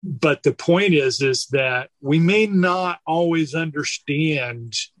but the point is that we may not always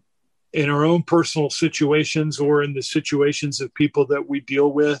understand in our own personal situations or in the situations of people that we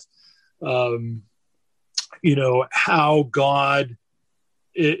deal with, how God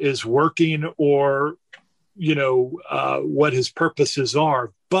is working or, what his purposes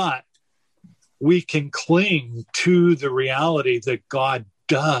are. But we can cling to the reality that God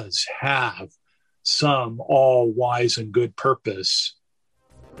does have some all wise and good purpose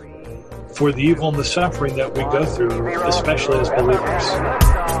for the evil and the suffering that we go through, especially as believers.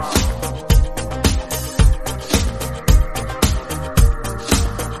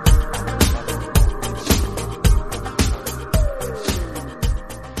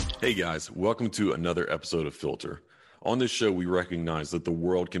 Hey guys, welcome to another episode of Filter. On this show, we recognize that the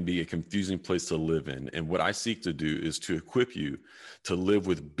world can be a confusing place to live in, and what I seek to do is to equip you to live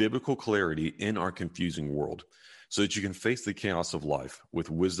with biblical clarity in our confusing world so that you can face the chaos of life with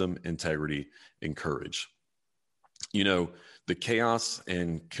wisdom, integrity, and courage. The chaos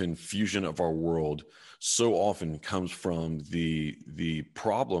and confusion of our world so often comes from the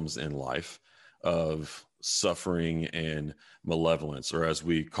problems in life of suffering and malevolence, or as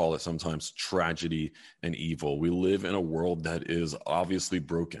we call it sometimes, tragedy and evil. We live in a world that is obviously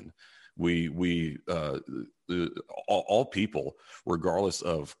broken. All people, regardless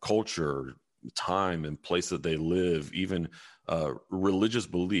of culture, time, and place that they live, even religious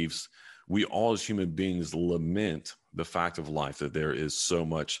beliefs, we all as human beings lament the fact of life, that there is so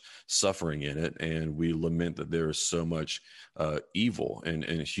much suffering in it, and we lament that there is so much evil and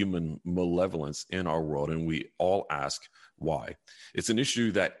human malevolence in our world, and we all ask why. It's an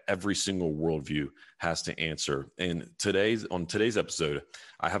issue that every single worldview has to answer. And on today's episode,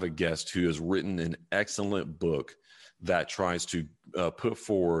 I have a guest who has written an excellent book that tries to put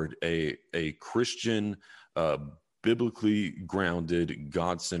forward a Christian, biblically grounded,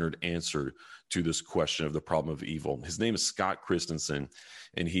 God-centered answer to this question of the problem of evil. His name is Scott Christensen,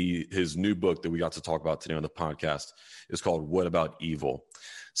 and his new book that we got to talk about today on the podcast is called What About Evil?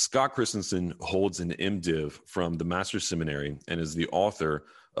 Scott Christensen holds an MDiv from the Master's Seminary and is the author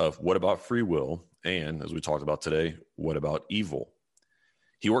of What About Free Will? And, as we talked about today, What About Evil?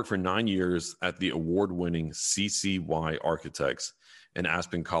 He worked for 9 years at the award-winning CCY Architects in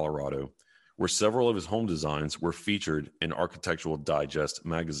Aspen, Colorado, where several of his home designs were featured in Architectural Digest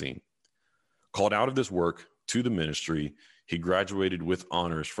magazine. Called out of this work to the ministry, he graduated with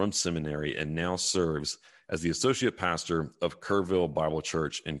honors from seminary and now serves as the associate pastor of Kerrville Bible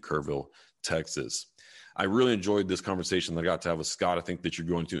Church in Kerrville, Texas. I really enjoyed this conversation that I got to have with Scott. I think that you're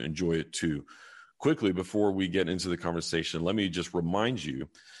going to enjoy it too. Quickly, before we get into the conversation, let me just remind you,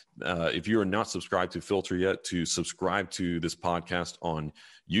 if you are not subscribed to Filter yet, to subscribe to this podcast on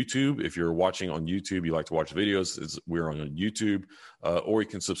YouTube. If you're watching on YouTube, you like to watch videos, we're on YouTube, or you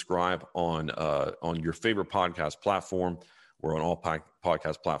can subscribe on your favorite podcast platform. We're on all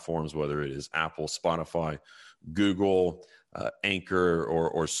podcast platforms, whether it is Apple, Spotify, Google, Anchor,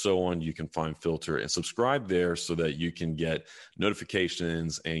 or so on. You can find Filter and subscribe there so that you can get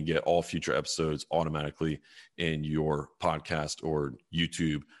notifications and get all future episodes automatically in your podcast or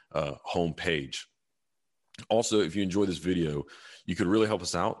YouTube homepage. Also, if you enjoy this video, you could really help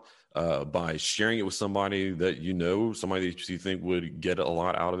us out by sharing it with somebody that somebody that you think would get a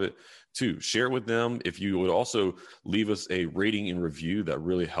lot out of it. Too, share it with them. If you would also leave us a rating and review, that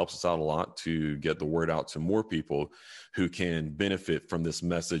really helps us out a lot to get the word out to more people who can benefit from this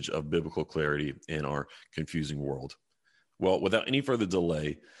message of biblical clarity in our confusing world. Well, without any further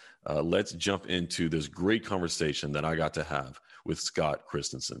delay, let's jump into this great conversation that I got to have with Scott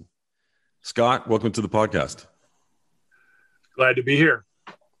Christensen. Scott, welcome to the podcast. Glad to be here.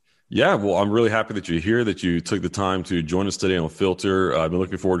 Yeah, well, I'm really happy that you're here, that you took the time to join us today on Filter. I've been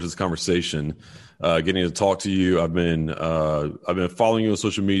looking forward to this conversation, getting to talk to you. I've been following you on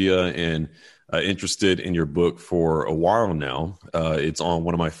social media and interested in your book for a while now. It's on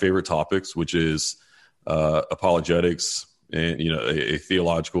one of my favorite topics, which is apologetics and a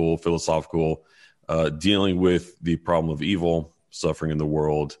theological, philosophical dealing with the problem of evil, suffering in the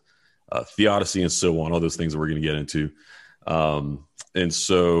world, Theodicy, and so on. All those things that we're going to get into. And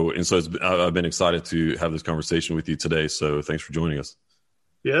so I've been excited to have this conversation with you today. So thanks for joining us.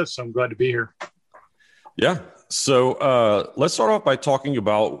 Yes, I'm glad to be here. Yeah. So let's start off by talking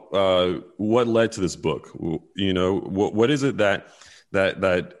about what led to this book. What is it that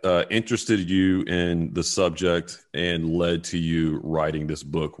interested you in the subject and led to you writing this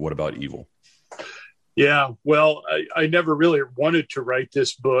book? What About Evil? Yeah, well, I never really wanted to write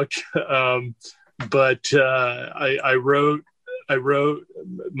this book, but I wrote.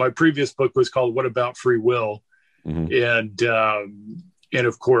 My previous book was called What About Free Will? Mm-hmm. And and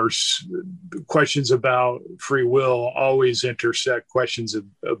of course, questions about free will always intersect questions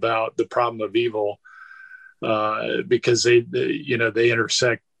about the problem of evil, because they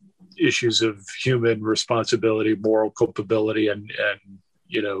intersect issues of human responsibility, moral culpability, and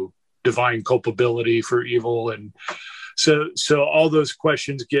divine culpability for evil, and so all those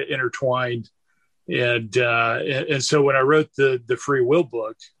questions get intertwined. And so when I wrote the free will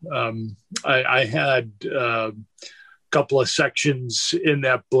book, I had a couple of sections in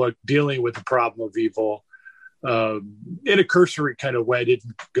that book dealing with the problem of evil, in a cursory kind of way. I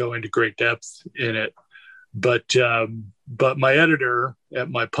didn't go into great depth in it, but my editor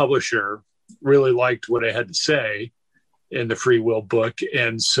at my publisher really liked what I had to say in the free will book,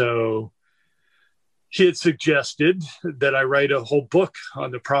 and so he had suggested that I write a whole book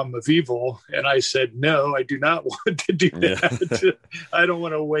on the problem of evil. And I said, no, I do not want to do that. Yeah. I don't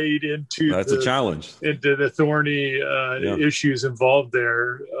want to wade into a challenge, into the thorny issues involved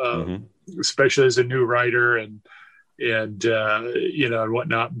there, especially as a new writer and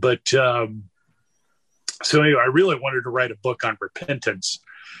whatnot. But so anyway, I really wanted to write a book on repentance.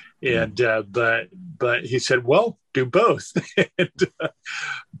 And but he said, well, do both.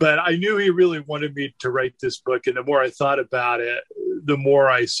 But I knew he really wanted me to write this book. And the more I thought about it, the more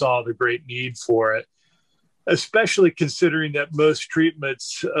I saw the great need for it, especially considering that most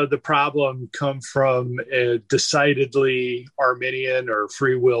treatments of the problem come from a decidedly Arminian or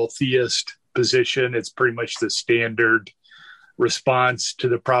free will theist position. It's pretty much the standard response to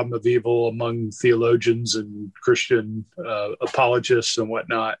the problem of evil among theologians and Christian apologists and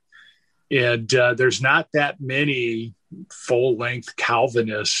whatnot. And there's not that many full-length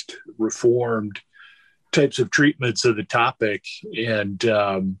Calvinist Reformed types of treatments of the topic, and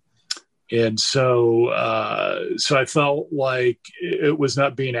so I felt like it was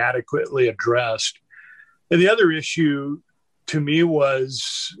not being adequately addressed. And the other issue to me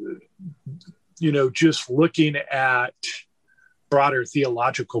was, just looking at broader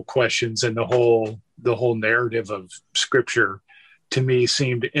theological questions and the whole narrative of Scripture, to me,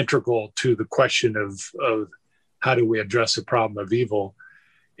 seemed integral to the question of how do we address the problem of evil.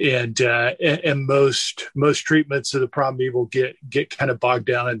 And most treatments of the problem of evil get kind of bogged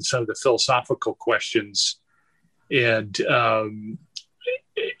down in some of the philosophical questions, and and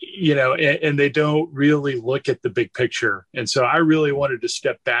they don't really look at the big picture. And so I really wanted to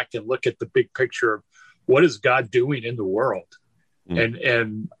step back and look at the big picture of what is God doing in the world.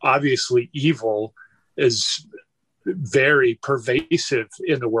 And obviously evil is very pervasive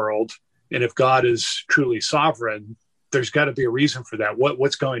in the world. And if God is truly sovereign, there's got to be a reason for that.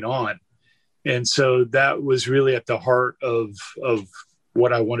 What's going on? And so that was really at the heart of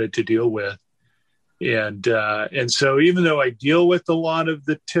what I wanted to deal with. And so even though I deal with a lot of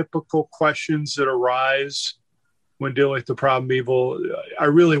the typical questions that arise when dealing with the problem of evil, I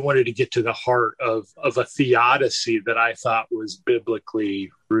really wanted to get to the heart of a theodicy that I thought was biblically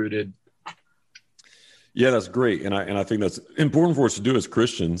rooted. Yeah, that's great, and I think that's important for us to do as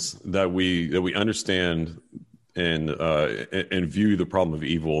Christians, that we understand and view the problem of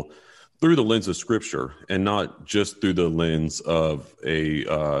evil through the lens of Scripture, and not just through the lens of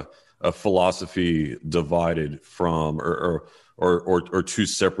a philosophy divided from or too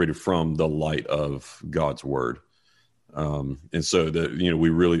separated from the light of God's Word. And so that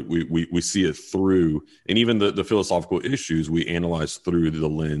we see it through, and even the philosophical issues we analyze through the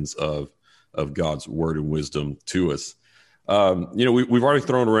lens of God's word and wisdom to us. We've already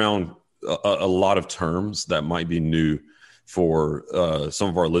thrown around a lot of terms that might be new for some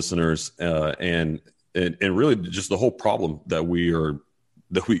of our listeners, and really just the whole problem that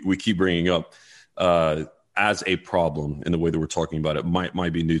we keep bringing up as a problem in the way that we're talking about it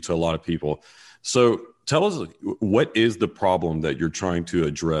might be new to a lot of people. So tell us, what is the problem that you're trying to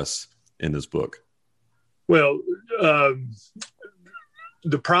address in this book? Well,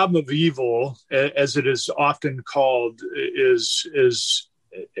 the problem of evil, as it is often called, is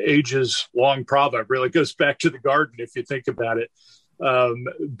ages long problem. It really goes back to the garden, if you think about it.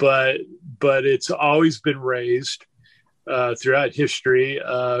 But it's always been raised throughout history.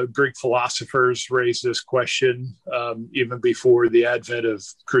 Greek philosophers raised this question even before the advent of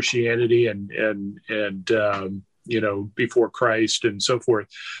Christianity and before Christ and so forth.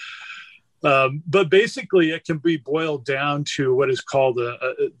 But basically, it can be boiled down to what is called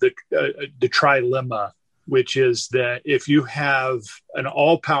the trilemma, which is that if you have an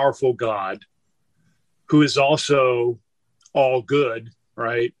all-powerful God who is also all good,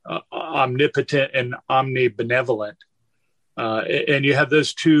 right, omnipotent and omnibenevolent, and you have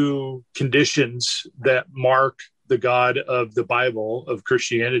those two conditions that mark the God of the Bible, of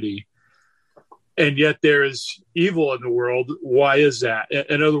Christianity, and yet there is evil in the world. Why is that?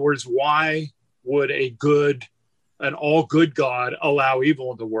 In other words, why would an all good God allow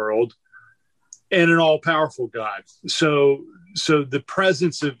evil in the world, and an all powerful God? So the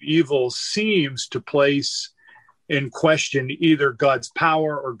presence of evil seems to place in question either God's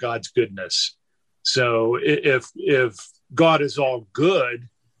power or God's goodness. So if God is all good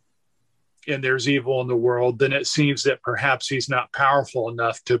and there's evil in the world, then it seems that perhaps he's not powerful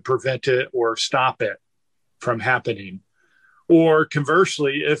enough to prevent it or stop it from happening. Or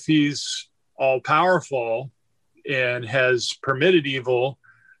conversely, if he's all powerful and has permitted evil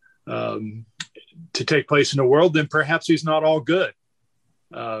to take place in the world, then perhaps he's not all good,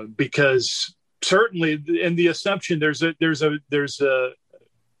 because certainly in the assumption there's a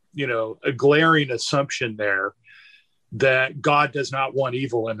glaring assumption there that God does not want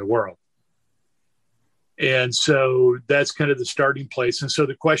evil in the world. And so that's kind of the starting place. And so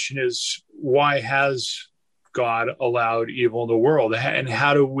the question is, why has God allowed evil in the world? And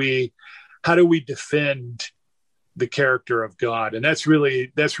how do we defend the character of God? And that's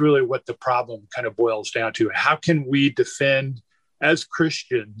really what the problem kind of boils down to. How can we defend as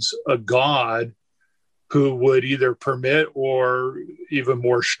Christians a God who would either permit or even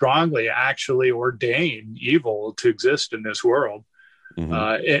more strongly actually ordain evil to exist in this world,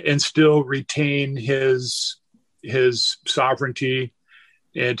 and still retain his sovereignty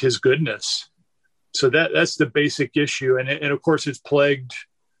and his goodness? So that's the basic issue. And of course, it's plagued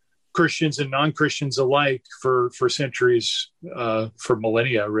Christians and non-Christians alike for centuries, for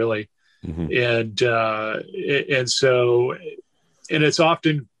millennia, really. And it's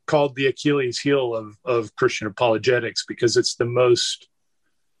often called the Achilles heel of Christian apologetics, because it's the most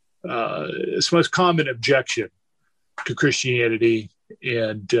common objection to Christianity.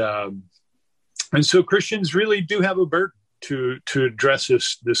 And so Christians really do have a burden to address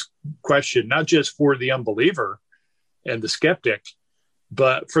this question, not just for the unbeliever and the skeptic,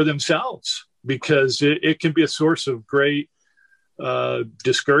 but for themselves, because it can be a source of great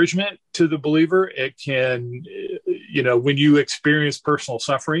discouragement to the believer. It can, when you experience personal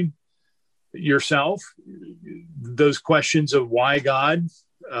suffering yourself, those questions of why God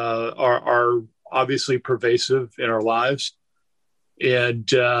are obviously pervasive in our lives.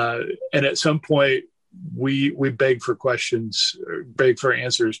 And at some point we beg for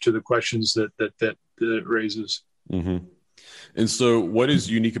answers to the questions that it raises. And so what is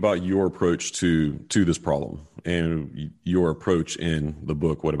unique about your approach to this problem and your approach in the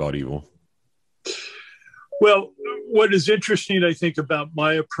book, What About Evil? Well, what is interesting, I think, about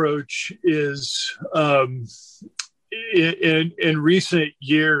my approach is in recent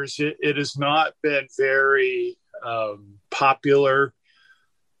years, it has not been very popular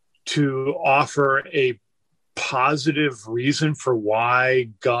to offer a positive reason for why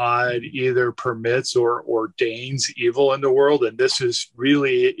God either permits or ordains evil in the world. And this is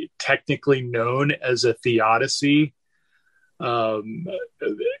really technically known as a theodicy. And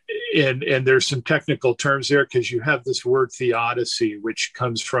there's some technical terms there, because you have this word theodicy, which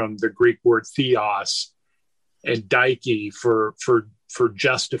comes from the Greek word theos, and dike for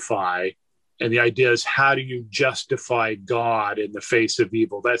justify. And the idea is, how do you justify God in the face of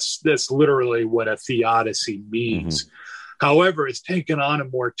evil? That's literally what a theodicy means. However, it's taken on a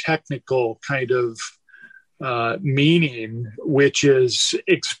more technical kind of meaning, which is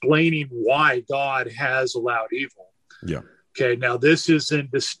explaining why God has allowed evil. Yeah. Okay. Now, this is in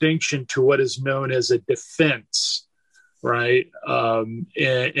distinction to what is known as a defense, right? And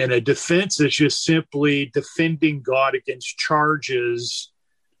a defense is just simply defending God against charges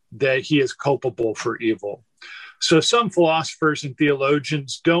that he is culpable for evil. So some philosophers and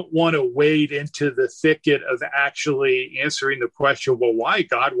theologians don't want to wade into the thicket of actually answering the question, well, why,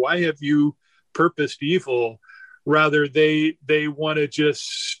 God? Why have you purposed evil? Rather, they want to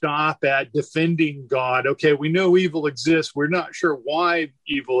just stop at defending God. Okay, we know evil exists. We're not sure why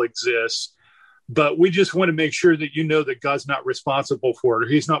evil exists, but we just want to make sure that you know that God's not responsible for it, or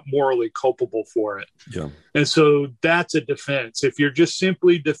he's not morally culpable for it. Yeah. And so that's a defense. If you're just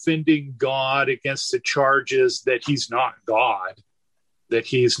simply defending God against the charges that he's not God, that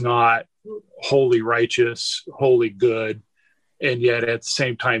he's not wholly righteous, wholly good, and yet at the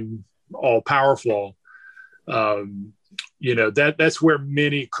same time all powerful, that's where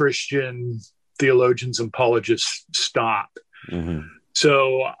many Christian theologians and apologists stop.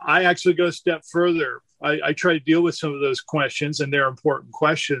 So I actually go a step further. I try to deal with some of those questions, and they're important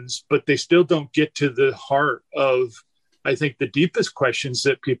questions, but they still don't get to the heart of, I think, the deepest questions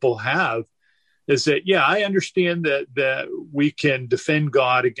that people have. Is that, yeah, I understand that we can defend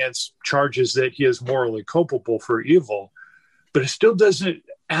God against charges that he is morally culpable for evil, but it still doesn't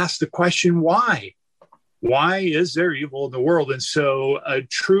ask the question, why? Why is there evil in the world? And so a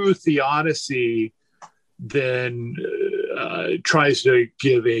true theodicy then tries to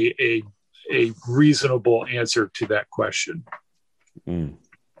give a reasonable answer to that question. And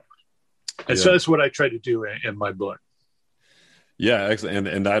so that's what I try to do in my book. Yeah, excellent.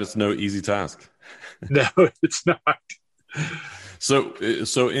 And that is no easy task. No, it's not.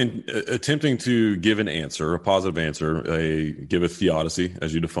 So in attempting to give an answer, a positive answer, give a theodicy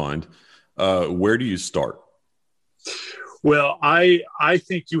as you defined, where do you start? Well, I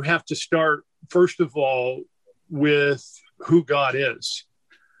think you have to start, first of all, with who God is.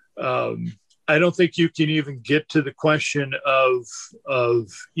 I don't think you can even get to the question of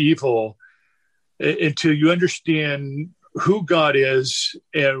evil until you understand who God is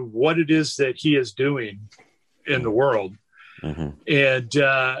and what it is that he is doing in the world.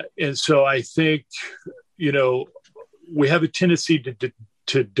 And so I think, we have a tendency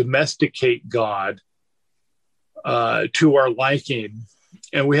to domesticate God to our liking.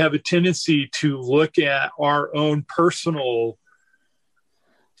 And we have a tendency to look at our own personal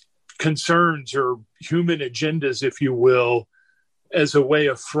concerns or human agendas, if you will, as a way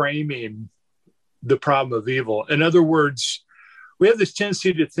of framing the problem of evil. In other words, we have this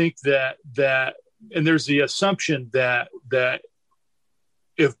tendency to think that and there's the assumption that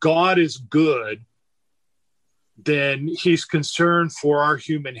if God is good, then he's concerned for our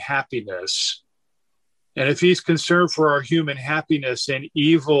human happiness. And if he's concerned for our human happiness and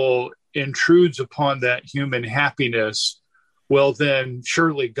evil intrudes upon that human happiness, well, then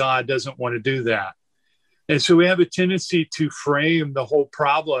surely God doesn't want to do that. And so we have a tendency to frame the whole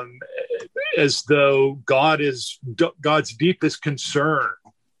problem as though God's deepest concern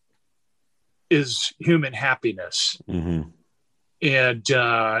is human happiness. And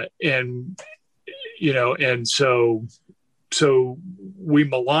so we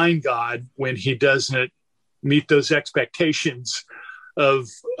malign God when he doesn't meet those expectations of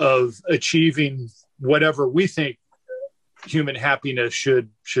achieving whatever we think human happiness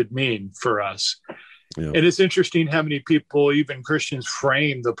should mean for us. Yeah. And it's interesting how many people, even Christians,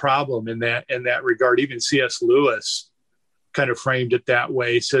 frame the problem in that regard. Even C.S. Lewis kind of framed it that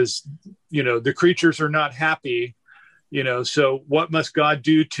way. He says, the creatures are not happy, so what must God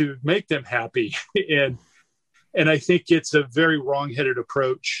do to make them happy? And I think it's a very wrong-headed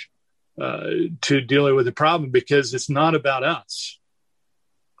approach to dealing with the problem, because it's not about us.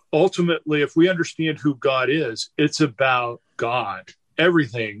 Ultimately, if we understand who God is, it's about God.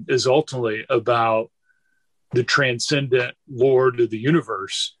 Everything is ultimately about the transcendent Lord of the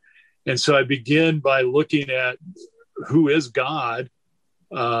universe. And so I begin by looking at who is God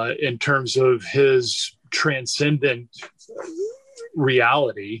in terms of his transcendent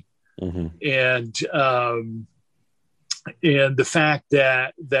reality, and the fact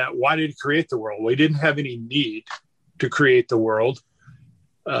that why did he create the world? Well, he didn't have any need to create the world.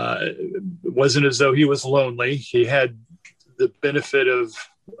 It wasn't as though he was lonely. He had the benefit of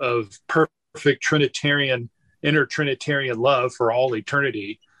perfect inner Trinitarian love for all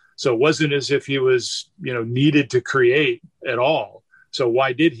eternity. So it wasn't as if he was, needed to create at all. So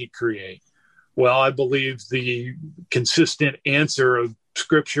why did he create? Well, I believe the consistent answer of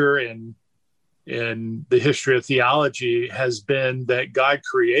Scripture and the history of theology has been that God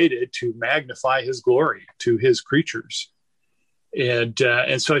created to magnify his glory to his creatures. And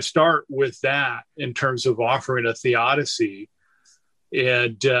so I start with that in terms of offering a theodicy.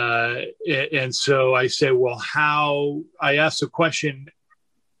 And so I say, well, I ask the question,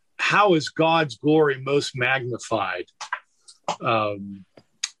 how is God's glory most magnified?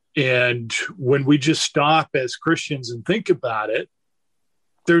 And when we just stop as Christians and think about it,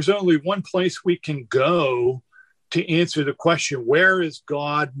 there's only one place we can go to answer the question, where has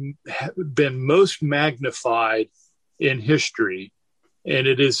God been most magnified in history? And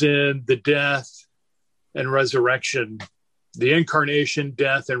it is in the death and resurrection, the incarnation,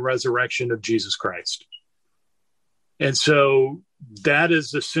 death, and resurrection of Jesus Christ. And so that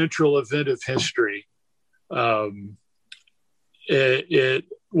is the central event of history. It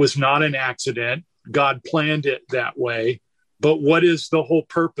was not an accident. God planned it that way. But what is the whole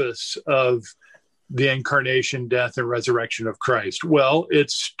purpose of the incarnation, death, and resurrection of Christ? Well,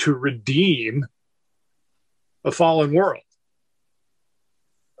 it's to redeem a fallen world.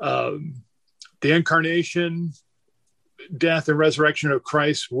 The incarnation, death, and resurrection of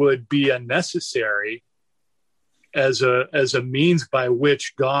Christ would be unnecessary as a means by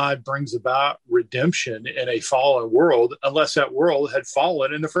which God brings about redemption in a fallen world, unless that world had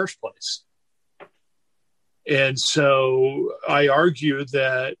fallen in the first place. And so I argue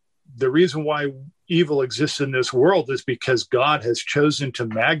that the reason why evil exists in this world is because God has chosen to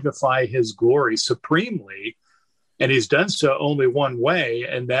magnify his glory supremely. And he's done so only one way,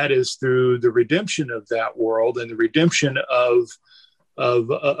 and that is through the redemption of that world and the redemption of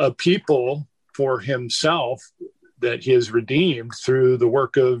a people for himself that he has redeemed through the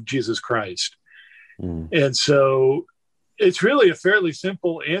work of Jesus Christ. And so it's really a fairly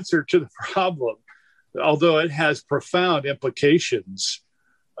simple answer to the problem, although it has profound implications.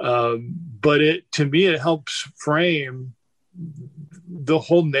 But to me, it helps frame the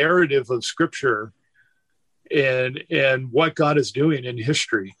whole narrative of Scripture and what God is doing in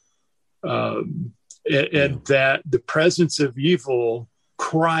history. And that the presence of evil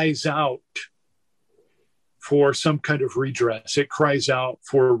cries out for some kind of redress. It cries out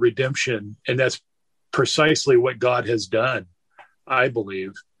for redemption. And that's precisely what God has done, I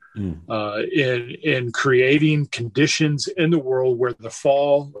believe, in creating conditions in the world where the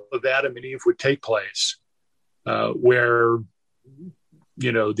fall of Adam and Eve would take place, where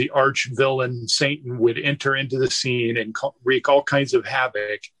the arch villain Satan would enter into the scene and wreak all kinds of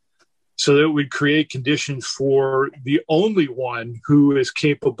havoc, so that it would create conditions for the only one who is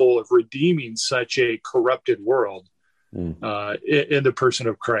capable of redeeming such a corrupted world, in the person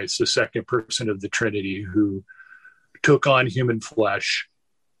of Christ, the second person of the Trinity, who took on human flesh,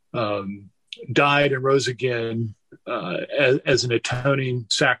 died and rose again as an atoning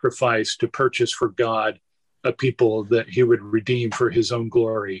sacrifice to purchase for God a people that he would redeem for his own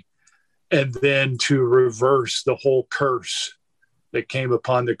glory, and then to reverse the whole curse that came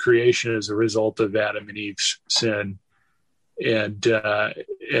upon the creation as a result of Adam and Eve's sin, and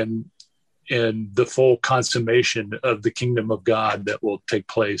the full consummation of the kingdom of God that will take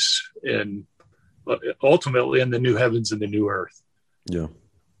place ultimately in the new heavens and the new earth. Yeah.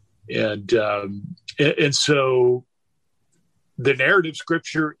 And so the narrative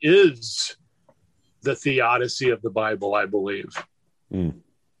Scripture is the Theodicy of the Bible, I believe. Yeah.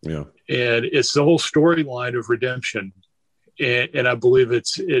 And it's the whole storyline of redemption. And I believe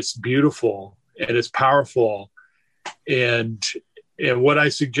it's beautiful and it's powerful. And what I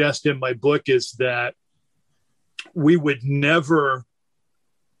suggest in my book is that we would never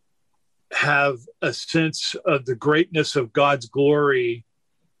have a sense of the greatness of God's glory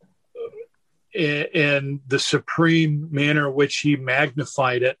and the supreme manner in which he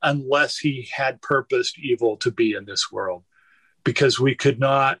magnified it unless he had purposed evil to be in this world, because we could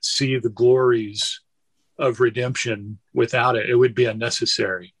not see the glories of redemption without it. It would be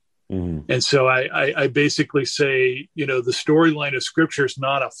unnecessary. And so I basically say, the storyline of Scripture is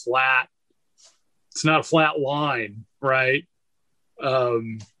not a flat line, right?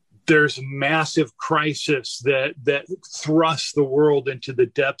 There's a massive crisis that thrusts the world into the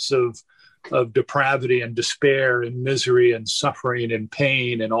depths of depravity and despair and misery and suffering and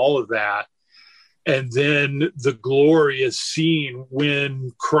pain and all of that. And then the glory is seen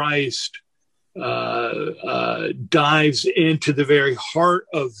when Christ dives into the very heart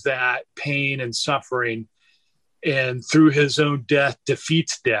of that pain and suffering, and through his own death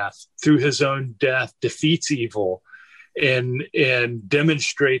defeats death, through his own death defeats evil, and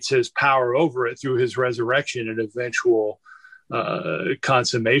demonstrates his power over it through his resurrection and eventual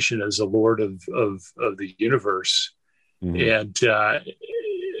consummation as the Lord of the universe. And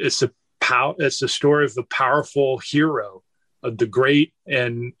it's the story of the powerful hero, of the great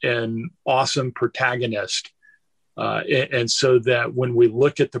and awesome protagonist. And so that when we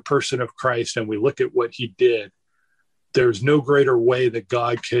look at the person of Christ and we look at what he did, there's no greater way that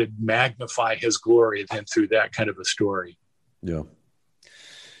God could magnify his glory than through that kind of a story. Yeah.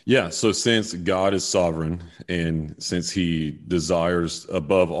 Yeah. So since God is sovereign and since he desires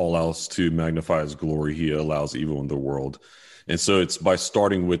above all else to magnify his glory, he allows evil in the world. And so it's by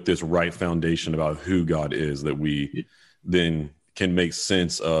starting with this right foundation about who God is that we then can make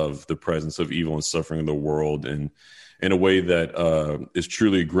sense of the presence of evil and suffering in the world, and in a way that is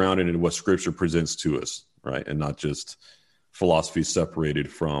truly grounded in what Scripture presents to us, right? And not just philosophy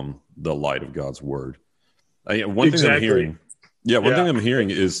separated from the light of God's word. One thing I'm hearing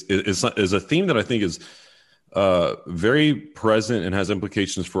is a theme that I think is very present and has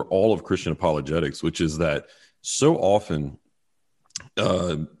implications for all of Christian apologetics, which is that so often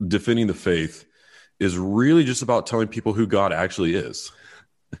defending the faith is really just about telling people who God actually is.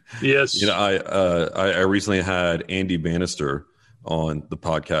 Yes. I recently had Andy Bannister on the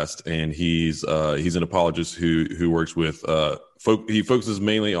podcast, and he's an apologist who works with he focuses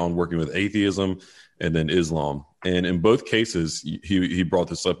mainly on working with atheism and then Islam. And in both cases, he brought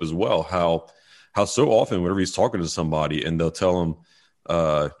this up as well, how so often whenever he's talking to somebody and they'll tell him,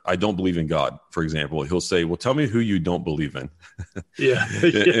 I don't believe in God, for example, he'll say, well, tell me who you don't believe in. Yeah.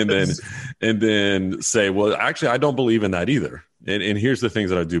 and then say, well, actually, I don't believe in that either. And here's the things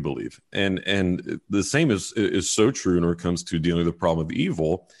that I do believe. And the same is so true when it comes to dealing with the problem of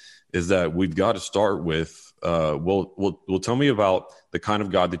evil, is that we've got to start with, well, tell me about the kind of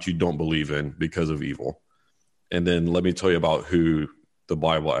God that you don't believe in because of evil. And then let me tell you about who the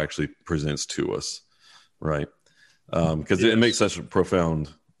Bible actually presents to us, right? Because it makes such profound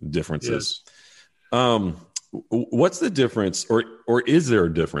differences. Yes. What's the difference, or is there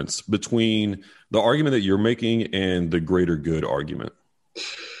a difference between the argument that you're making and the greater good argument?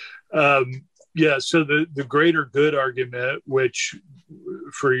 Yeah, so the greater good argument, which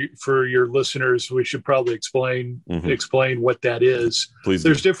for your listeners, we should probably explain what that is. Please.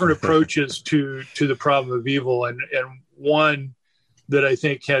 There's different approaches to the problem of evil, and one that I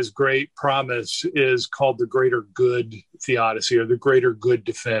think has great promise is called the greater good theodicy, or the greater good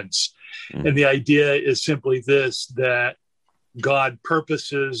defense. And the idea is simply this, that God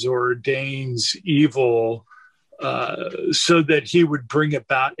purposes or ordains evil so that he would bring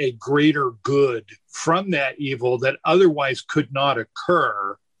about a greater good from that evil that otherwise could not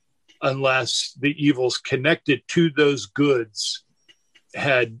occur unless the evils connected to those goods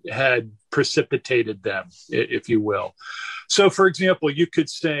had precipitated them, if you will. So, for example, you could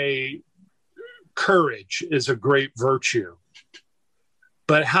say courage is a great virtue,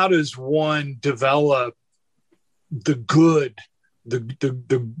 but how does one develop the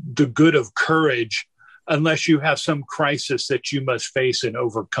good of courage unless you have some crisis that you must face and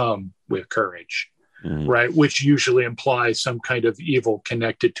overcome with courage, right? Which usually implies some kind of evil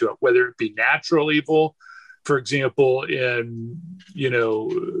connected to it, whether it be natural evil, for example, in,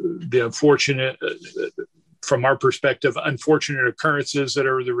 the unfortunate, from our perspective, unfortunate occurrences that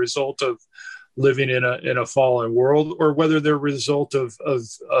are the result of living in a fallen world, or whether they're a result of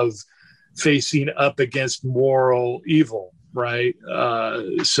facing up against moral evil, right?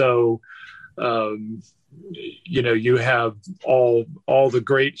 You have all the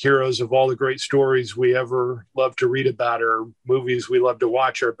great heroes of all the great stories we ever love to read about, or movies we love to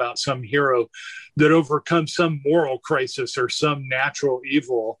watch, are about some hero that overcomes some moral crisis or some natural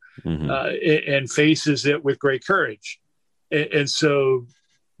evil and faces it with great courage. And so,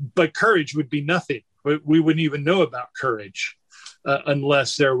 but courage would be nothing. We wouldn't even know about courage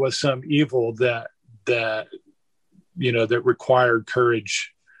unless there was some evil that required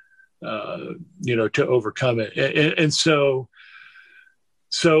courage to overcome it. And so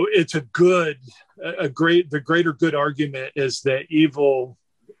it's the greater good argument is that evil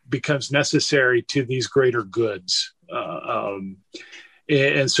becomes necessary to these greater goods. And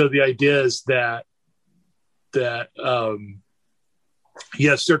so the idea is that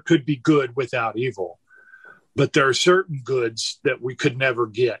yes, there could be good without evil, but there are certain goods that we could never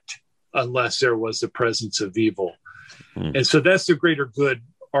get unless there was the presence of evil. And so that's the greater good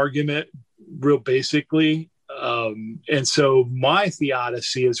argument, real basically. And so my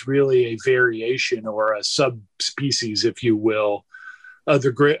theodicy is really a variation or a subspecies, if you will, of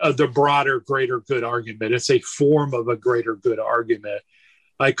the broader greater good argument. It's a form of a greater good argument.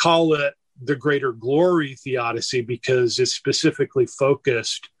 I call it the greater glory theodicy because it's specifically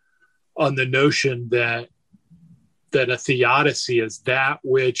focused on the notion that a theodicy is that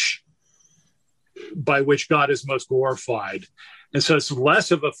by which God is most glorified. And so it's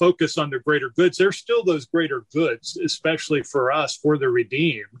less of a focus on the greater goods. There's still those greater goods, especially for us, for the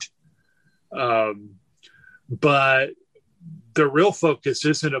redeemed. But the real focus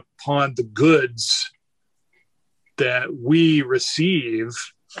isn't upon the goods that we receive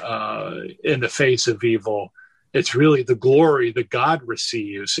in the face of evil. It's really the glory that God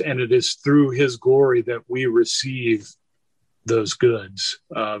receives, and it is through his glory that we receive those goods.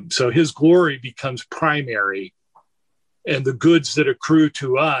 So his glory becomes primary, and the goods that accrue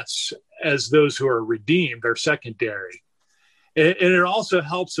to us as those who are redeemed are secondary. And it also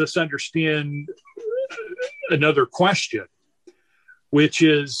helps us understand another question, which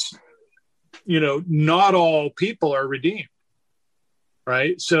is, not all people are redeemed,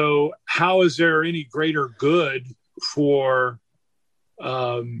 right? So how is there any greater good for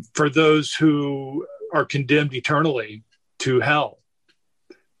those who are condemned eternally to hell?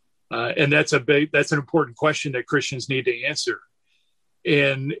 And that's an important question that Christians need to answer.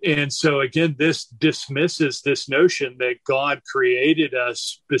 And so again, this dismisses this notion that God created us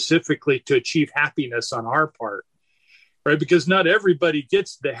specifically to achieve happiness on our part, right? Because not everybody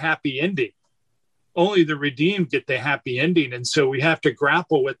gets the happy ending. Only the redeemed get the happy ending. And so we have to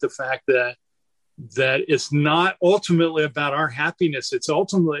grapple with the fact that it's not ultimately about our happiness. It's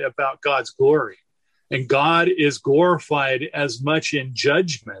ultimately about God's glory. And God is glorified as much in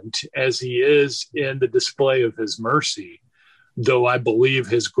judgment as he is in the display of his mercy, though I believe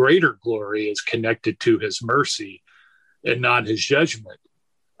his greater glory is connected to his mercy and not his judgment.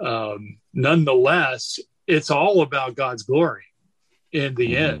 Nonetheless, it's all about God's glory in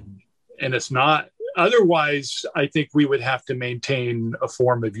the end. And it's not, otherwise, I think we would have to maintain a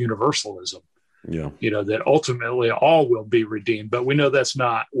form of universalism. Yeah. That ultimately all will be redeemed, but we know that's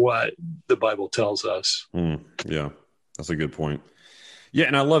not what the Bible tells us. Yeah, that's a good point. Yeah,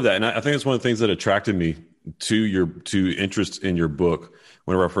 and I love that. And I think it's one of the things that attracted me to interest in your book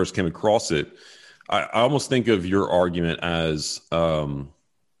whenever I first came across it. I almost think of your argument as, like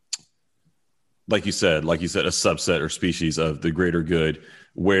you said, a subset or species of the greater good,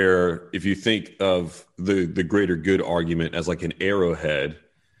 where if you think of the greater good argument as like an arrowhead,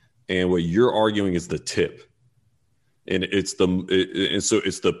 and what you're arguing is the tip, and it's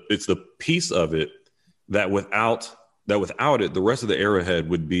the piece of it that without it, the rest of the arrowhead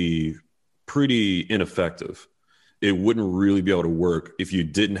would be pretty ineffective. It wouldn't really be able to work if you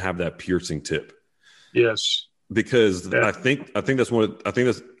didn't have that piercing tip. Yes, because I think that's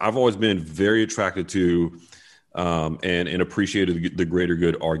I've always been very attracted to and appreciated the greater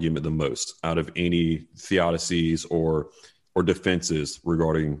good argument the most out of any theodicies or defenses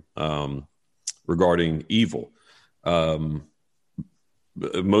regarding evil,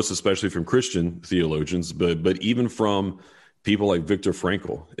 most especially from Christian theologians, but even from people like Viktor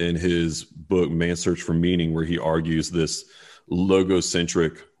Frankl in his book Man's Search for Meaning, where he argues this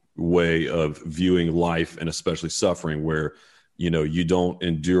logocentric way of viewing life and especially suffering, where you don't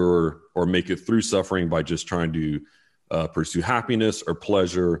endure or make it through suffering by just trying to pursue happiness or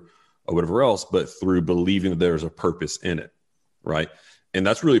pleasure or whatever else, but through believing that there's a purpose in it. Right. And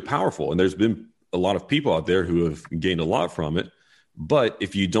that's really powerful. And there's been a lot of people out there who have gained a lot from it. But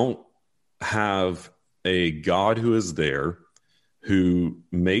if you don't have a God who is there, who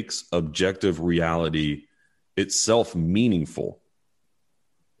makes objective reality itself meaningful,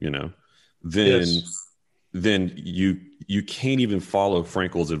 then you can't even follow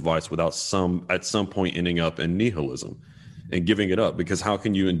Frankl's advice without at some point ending up in nihilism and giving it up. Because how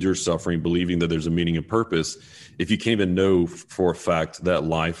can you endure suffering believing that there's a meaning and purpose if you can't even know for a fact that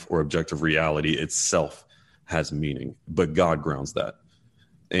life or objective reality itself has meaning, but God grounds that?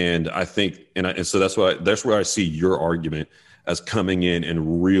 And I think, and so that's where I see your argument as coming in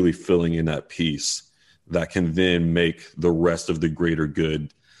and really filling in that piece that can then make the rest of the greater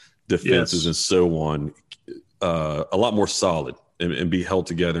good defenses and so on a lot more solid and be held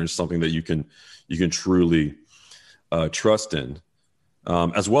together in something that you can truly trust in,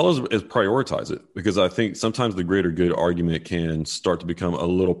 as well as prioritize it. Because I think sometimes the greater good argument can start to become a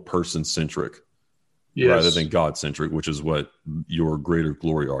little person-centric rather than God-centric, which is what your greater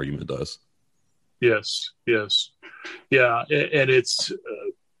glory argument does. Yes. Yeah. And it's,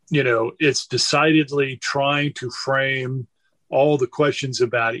 it's decidedly trying to frame all the questions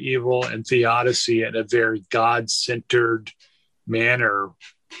about evil and theodicy in a very God-centered manner,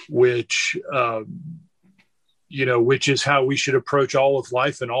 which is how we should approach all of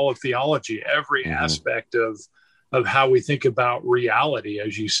life and all of theology. Every aspect of how we think about reality,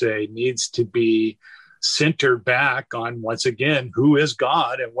 as you say, needs to be centered back on, once again, who is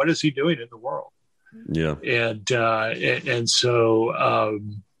God and what is he doing in the world? Yeah. And so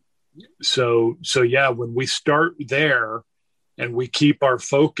when we start there and we keep our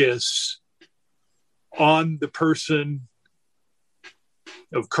focus on the person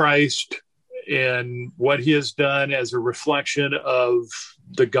of Christ and what he has done as a reflection of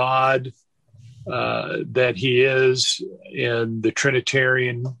the God that he is, and the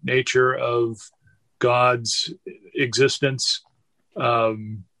Trinitarian nature of God's existence,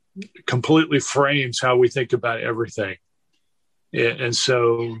 completely frames how we think about everything. And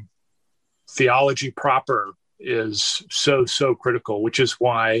so theology proper is so critical, which is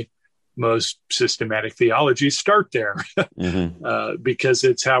why most systematic theologies start there, because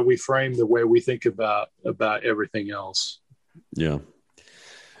it's how we frame the way we think about everything else. Yeah.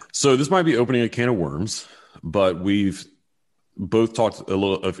 So this might be opening a can of worms, but we've both talked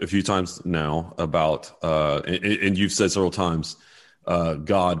a few times now about, and you've said several times,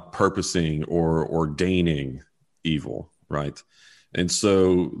 God purposing or ordaining evil, right? And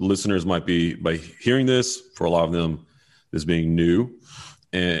so listeners might be, by hearing this, for a lot of them, this being new,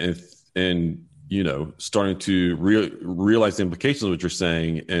 and starting to realize the implications of what you're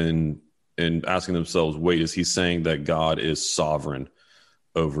saying, and asking themselves, wait, is he saying that God is sovereign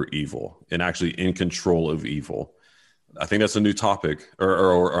over evil and actually in control of evil? I think that's a new topic,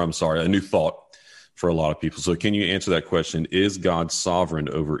 or I'm sorry, a new thought for a lot of people. So can you answer that question? Is God sovereign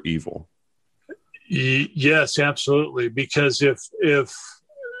over evil? Yes, absolutely. Because if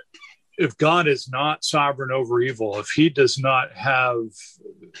God is not sovereign over evil, if he does not have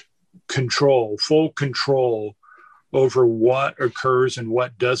full control over what occurs and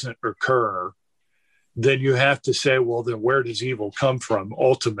what doesn't occur, then you have to say, well, then where does evil come from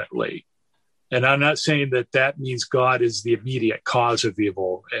ultimately? And I'm not saying that that means God is the immediate cause of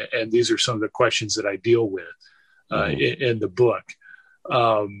evil. And these are some of the questions that I deal with in the book.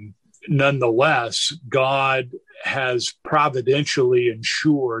 Nonetheless, God has providentially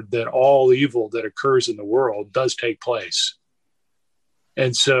ensured that all evil that occurs in the world does take place.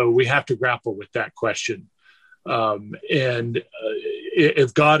 And so we have to grapple with that question.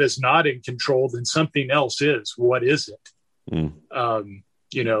 If God is not in control, then something else is. What is it? And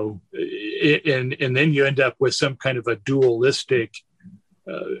then you end up with some kind of a dualistic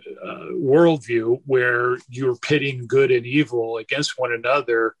worldview where you're pitting good and evil against one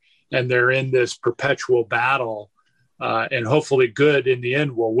another, and they're in this perpetual battle, and hopefully good in the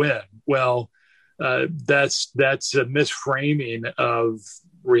end will win. Well, that's a misframing of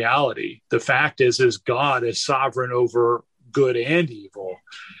reality. The fact is God is sovereign over good and evil.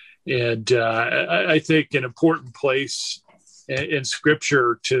 And I think an important place in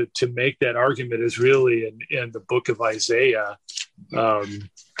Scripture to make that argument is really in the book of Isaiah.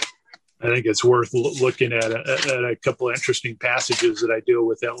 I think it's worth looking at a couple of interesting passages that I deal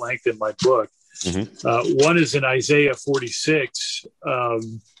with at length in my book. One is in Isaiah 46,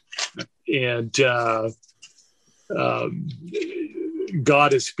 and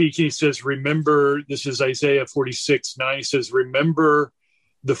God is speaking. He says, remember, this is Isaiah 46:9. He says, remember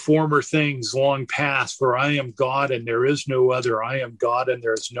the former things long past, for I am God and there is no other. I am God and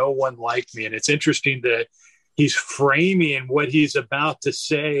there is no one like me. And it's interesting that he's framing what he's about to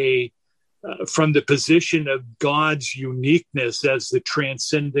say from the position of God's uniqueness as the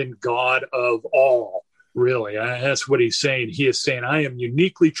transcendent God of all, really. That's what he's saying. He is saying, I am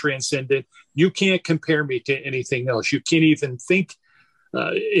uniquely transcendent. You can't compare me to anything else. You can't even think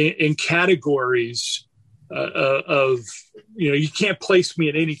in categories of, you can't place me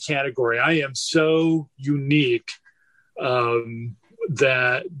in any category. I am so unique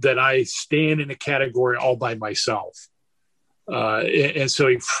that I stand in a category all by myself. And so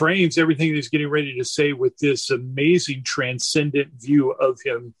he frames everything he's getting ready to say with this amazing transcendent view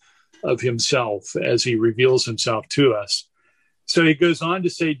of himself as he reveals himself to us. So he goes on to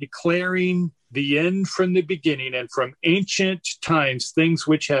say, declaring the end from the beginning and from ancient times, things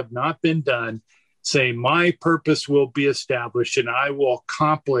which have not been done, saying, my purpose will be established and I will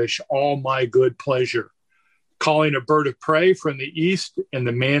accomplish all my good pleasure. Calling a bird of prey from the east and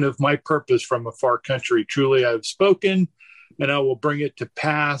the man of my purpose from a far country. Truly I have spoken, and I will bring it to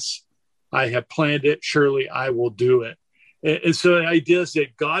pass. I have planned it. Surely I will do it. And so the idea is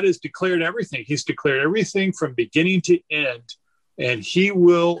that God has declared everything. He's declared everything from beginning to end, and he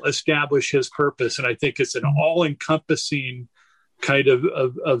will establish his purpose. And I think it's an all-encompassing kind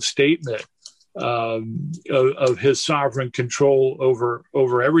of statement of his sovereign control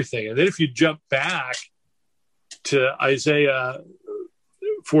over everything. And then if you jump back to Isaiah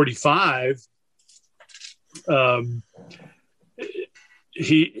 45,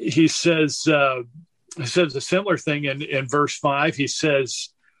 he says a similar thing in verse 5. He says,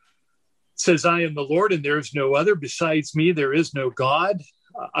 I am the Lord and there is no other. Besides me, there is no God.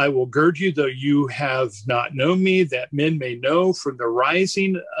 I will gird you, though you have not known me, that men may know from the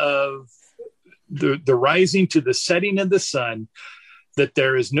rising of the rising to the setting of the sun, that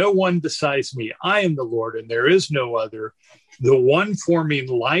there is no one besides me. I am the Lord and there is no other, the one forming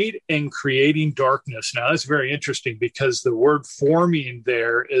light and creating darkness. Now, that's very interesting because the word forming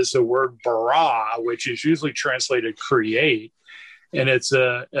there is the word bara, which is usually translated create. And it's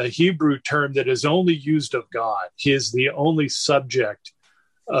a Hebrew term that is only used of God. He is the only subject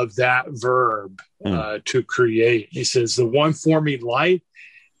of that verb to create. He says, the one forming light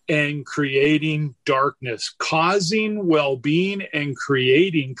and creating darkness, causing well-being and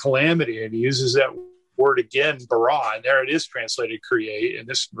creating calamity. And he uses that word again, bara, and there it is translated create in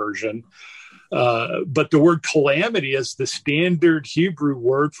this version. But the word calamity is the standard Hebrew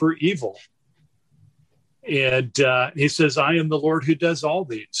word for evil. And he says, I am the Lord who does all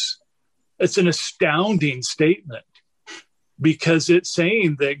these. It's an astounding statement because it's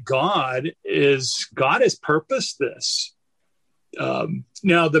saying that God has purposed this.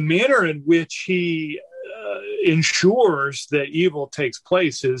 Now, the manner in which he ensures that evil takes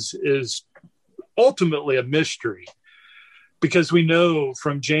place is ultimately a mystery, because we know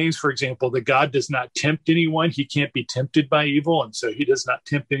from James, for example, that God does not tempt anyone. He can't be tempted by evil, and so he does not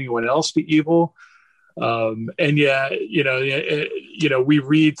tempt anyone else to evil. And yet, we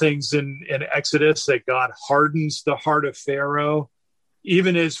read things in Exodus that God hardens the heart of Pharaoh,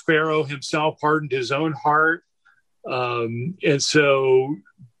 even as Pharaoh himself hardened his own heart. And so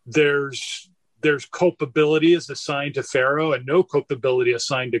there's culpability is assigned to Pharaoh and no culpability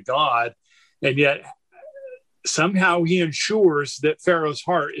assigned to God. And yet somehow he ensures that Pharaoh's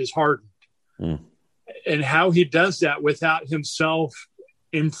heart is hardened. And how he does that without himself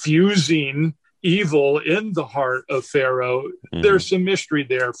infusing evil in the heart of Pharaoh, there's some mystery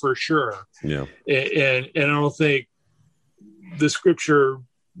there for sure. Yeah. And I don't think the scripture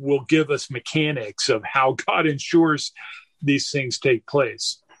will give us mechanics of how God ensures these things take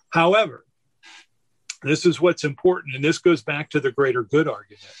place. However, this is what's important, and this goes back to the greater good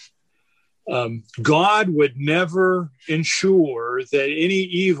argument. God would never ensure that any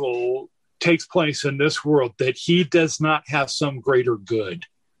evil takes place in this world that he does not have some greater good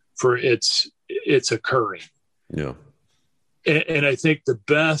for its occurring. Yeah. And I think the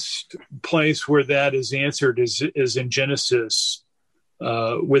best place where that is answered is in Genesis,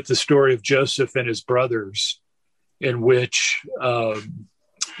 with the story of Joseph and his brothers, in which,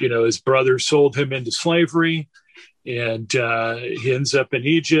 his brothers sold him into slavery, and he ends up in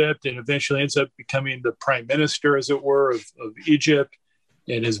Egypt and eventually ends up becoming the prime minister, as it were, of Egypt.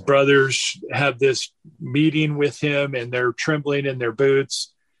 And his brothers have this meeting with him, and they're trembling in their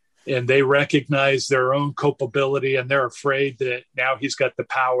boots, and they recognize their own culpability, and they're afraid that now he's got the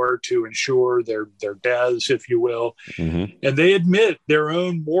power to ensure their deaths, if you will. And they admit their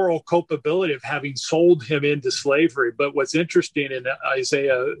own moral culpability of having sold him into slavery. But what's interesting in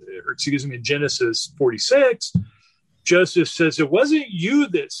in Genesis 46, Joseph says, "It wasn't you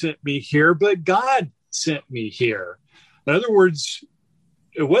that sent me here, but God sent me here." In other words,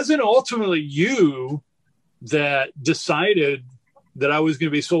 it wasn't ultimately you that decided that I was going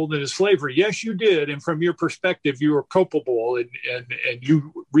to be sold into slavery. Yes, you did. And from your perspective, you were culpable, and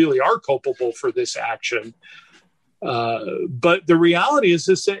you really are culpable for this action. But the reality is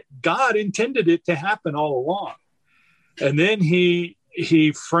that God intended it to happen all along. And then he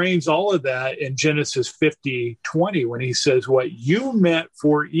frames all of that in Genesis 50:20, when he says, what you meant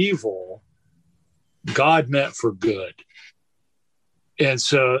for evil, God meant for good. And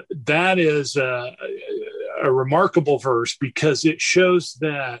so that is a remarkable verse, because it shows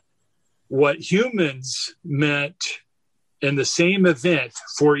that what humans meant in the same event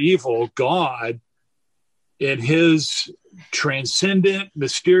for evil, God, in his transcendent,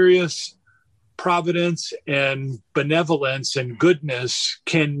 mysterious providence and benevolence and goodness,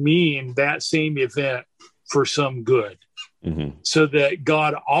 can mean that same event for some good. So that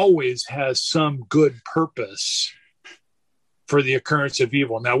God always has some good purpose for the occurrence of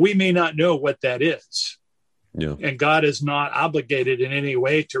evil. Now, we may not know what that is. Yeah. And God is not obligated in any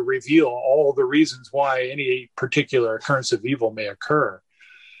way to reveal all the reasons why any particular occurrence of evil may occur.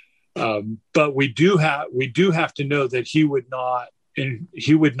 But we do have to know that he would not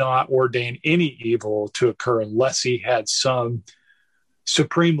ordain any evil to occur unless he had some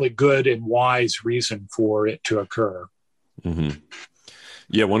supremely good and wise reason for it to occur.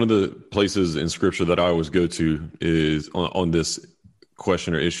 Yeah, one of the places in scripture that I always go to is on this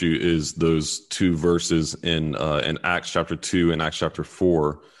question or issue is those two verses in Acts chapter 2 and Acts chapter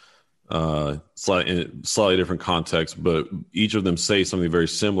 4. Slightly different context, but each of them say something very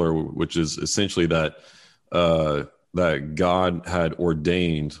similar, which is essentially that that God had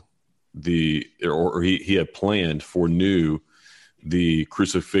ordained he had planned, foreknew the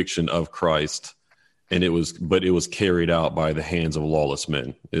crucifixion of Christ. And it was carried out by the hands of lawless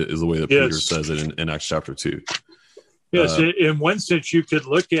men, is the way that Peter says it in Acts chapter 2. Yes, in one sense, you could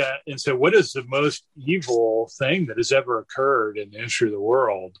look at and say, what is the most evil thing that has ever occurred in the history of the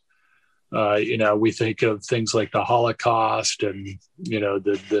world? We think of things like the Holocaust and,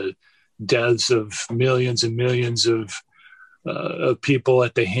 the deaths of millions and millions of people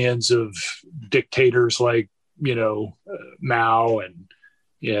at the hands of dictators like, Mao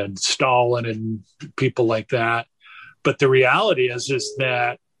and Stalin and people like that. But the reality is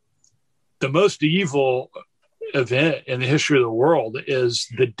that the most evil event in the history of the world is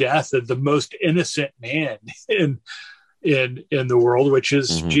the death of the most innocent man in the world, which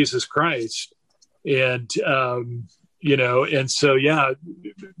is Jesus Christ. And,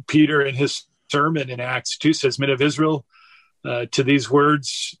 Peter in his sermon in Acts 2 says, men of Israel, to these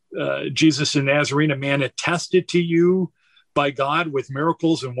words, Jesus the Nazarene, a man attested to you by God with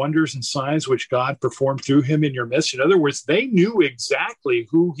miracles and wonders and signs which God performed through him in your midst. In other words, they knew exactly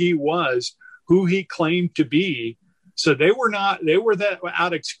who he was, who he claimed to be. So they were that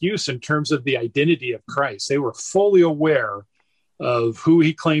without excuse in terms of the identity of Christ. They were fully aware of who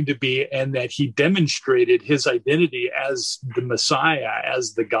he claimed to be, and that he demonstrated his identity as the Messiah,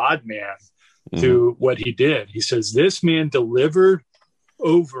 as the God-man, through what he did. He says, this man delivered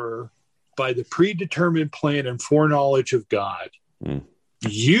over by the predetermined plan and foreknowledge of God,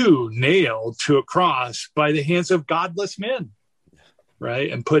 you nailed to a cross by the hands of godless men,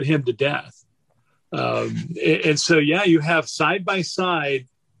 right? And put him to death. And so, yeah, you have side by side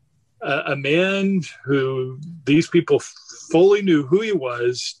a man who these people fully knew who he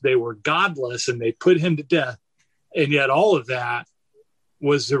was. They were godless and they put him to death. And yet all of that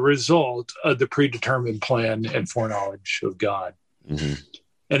was the result of the predetermined plan and foreknowledge of God.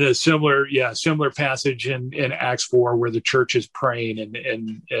 And a similar passage in Acts 4 where the church is praying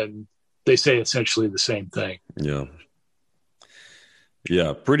and they say essentially the same thing.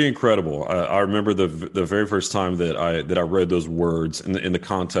 Yeah, pretty incredible. I remember the very first time that I read those words in the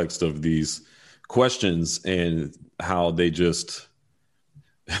context of these questions, and how they just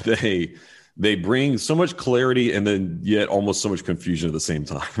they bring so much clarity and then yet almost so much confusion at the same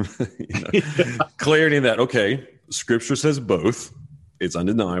time. Clarity in that, okay, Scripture says both. It's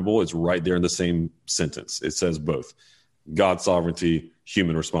undeniable. It's right there in the same sentence. It says both. God's sovereignty,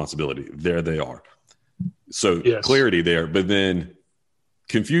 human responsibility. There they are. So clarity there, but then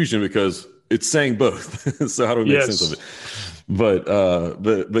confusion because it's saying both. So how do we make sense of it?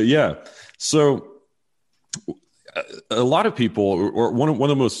 But yeah. So a lot of people, or one of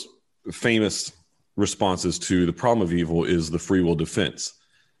the most famous responses to the problem of evil is the free will defense.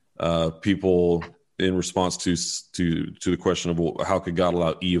 People in response to the question of, well, how could God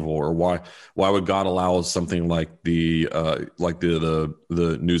allow evil, or why would God allow something like the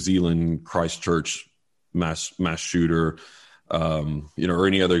New Zealand Christchurch mass shooter, or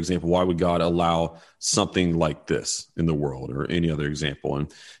any other example? Why would God allow something like this in the world, or any other example?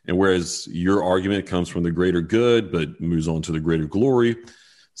 And whereas your argument comes from the greater good, but moves on to the greater glory,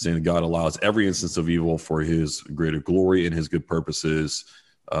 saying that God allows every instance of evil for his greater glory and his good purposes,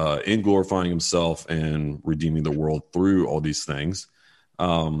 in glorifying himself and redeeming the world through all these things.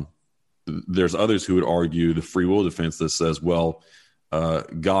 There's others who would argue the free will defense that says, well,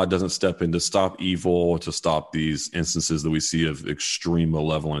 God doesn't step in to stop evil, to stop these instances that we see of extreme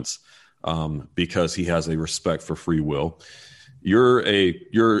malevolence, because he has a respect for free will.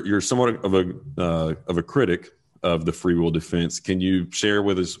 You're somewhat of a critic of the free will defense. Can you share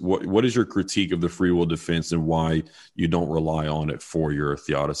with us what is your critique of the free will defense and why you don't rely on it for your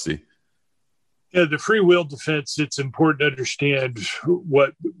theodicy? Yeah, the free will defense, it's important to understand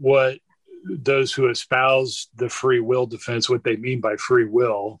what those who espouse the free will defense, what they mean by free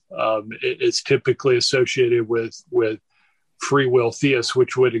will. It's typically associated with free will theists,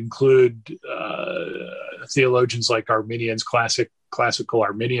 which would include theologians like Arminians. Classical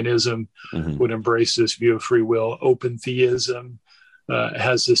Arminianism would embrace this view of free will. Open theism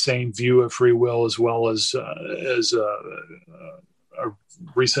has the same view of free will, as well as a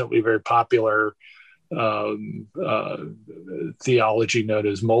recently very popular theology known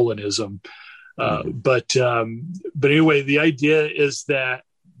as Molinism. But anyway, the idea is that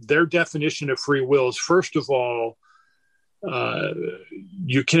their definition of free will is, first of all,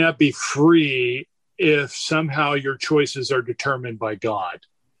 you cannot be free if somehow your choices are determined by God.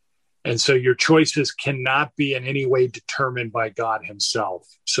 And so your choices cannot be in any way determined by God himself.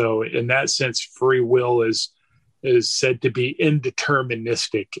 So in that sense, free will is said to be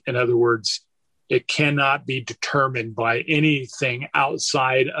indeterministic. In other words, it cannot be determined by anything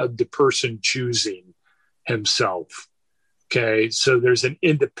outside of the person choosing himself. Okay, so there's an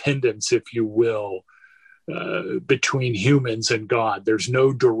independence, if you will, between humans and God. There's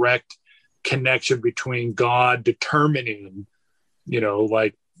no direct connection between God determining,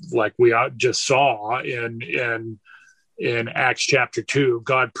 like we just saw in Acts chapter 2,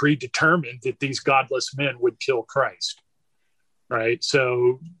 God predetermined that these godless men would kill Christ, right?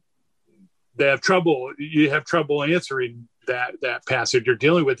 So you have trouble answering that passage or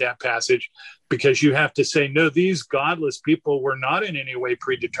dealing with that passage, because you have to say, no, these godless people were not in any way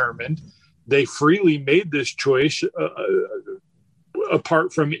predetermined. They freely made this choice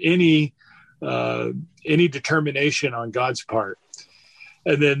apart from any determination on God's part.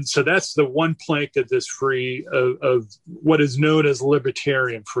 And then, so that's the one plank of this of what is known as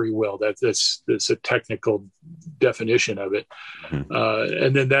libertarian free will. That's a technical definition of it.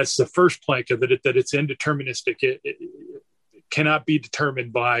 And then that's the first plank of it, that it's indeterministic. It cannot be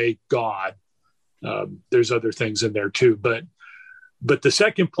determined by God. There's other things in there too, but the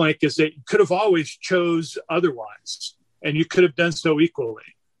second plank is that you could have always chose otherwise, and you could have done so equally.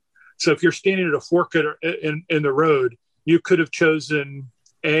 So if you're standing at a fork in the road, you could have chosen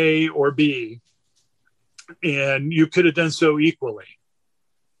A or B, and you could have done so equally.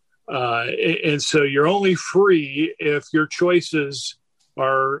 And so you're only free if your choices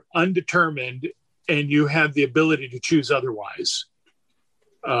are undetermined and you have the ability to choose otherwise.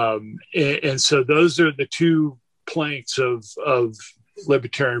 And so those are the two planks of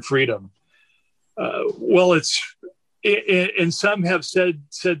libertarian freedom. And some have said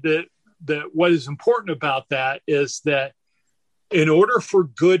that what is important about that is that in order for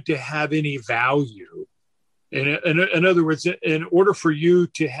good to have any value, in other words, in order for you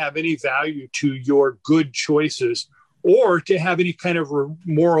to have any value to your good choices or to have any kind of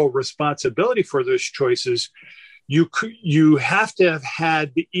moral responsibility for those choices, you have to have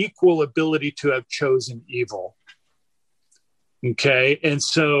had the equal ability to have chosen evil. Okay. And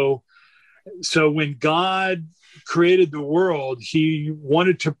so when God created the world, he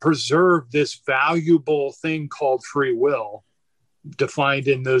wanted to preserve this valuable thing called free will, defined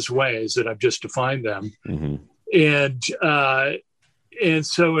in those ways that I've just defined them. Mm-hmm. And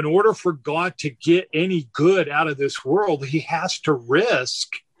so in order for God to get any good out of this world, he has to risk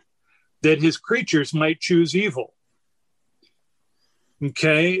that his creatures might choose evil.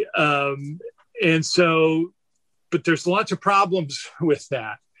 Okay. And so, but there's lots of problems with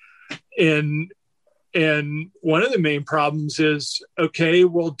that. And one of the main problems is, okay,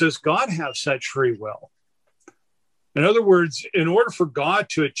 well, does God have such free will? In other words, in order for God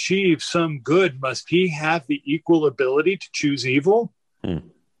to achieve some good, must he have the equal ability to choose evil?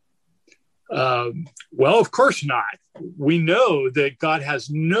 Well, of course not. We know that God has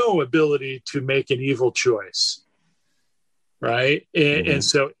no ability to make an evil choice, right? And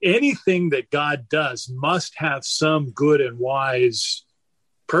so anything that God does must have some good and wise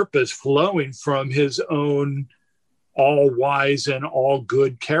purpose flowing from his own all-wise and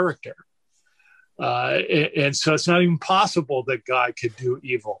all-good character. And so it's not even possible that God could do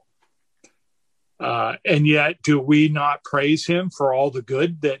evil. And yet, do we not praise him for all the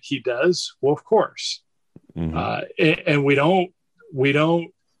good that he does? Well, of course. And we don't,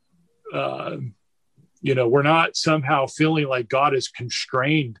 we're not somehow feeling like God is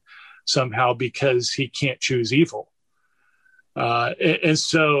constrained somehow because he can't choose evil.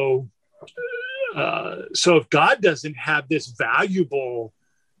 So if God doesn't have this valuable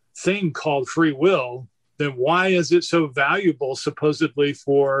thing called free will, then why is it so valuable supposedly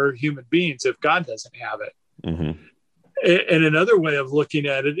for human beings if God doesn't have it? And another way of looking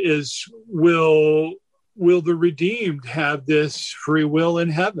at it is, will the redeemed have this free will in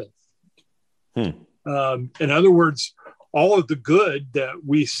heaven? In other words, all of the good that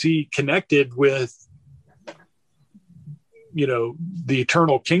we see connected with, the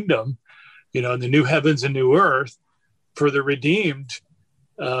eternal kingdom, and the new heavens and new earth for the redeemed,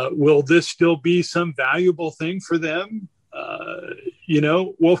 will this still be some valuable thing for them?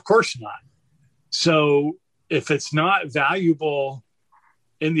 Well, of course not. So if it's not valuable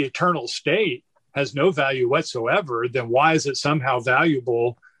in the eternal state, has no value whatsoever, then why is it somehow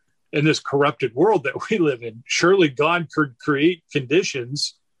valuable in this corrupted world that we live in? Surely God could create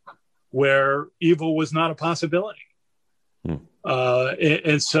conditions where evil was not a possibility.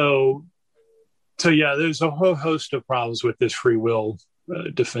 So yeah, there's a whole host of problems with this free will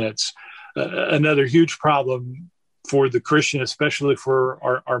defense. Another huge problem for the Christian, especially for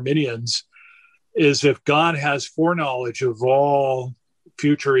our Arminians, is if God has foreknowledge of all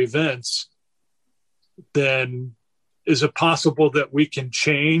future events, then is it possible that we can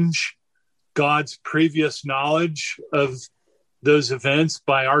change God's previous knowledge of those events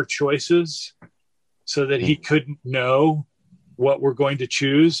by our choices so that he couldn't know what we're going to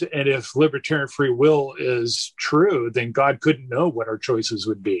choose? And if libertarian free will is true, then God couldn't know what our choices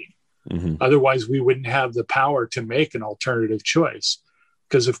would be. Otherwise, we wouldn't have the power to make an alternative choice.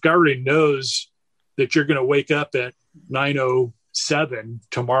 Because if God already knows that you're going to wake up at 9:07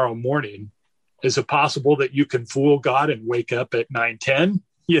 tomorrow morning, is it possible that you can fool God and wake up at 9:10?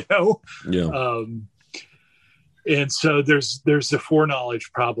 Yeah. And so there's the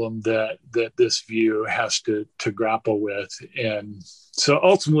foreknowledge problem that this view has to grapple with. And so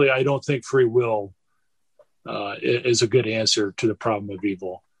ultimately, I don't think free will is a good answer to the problem of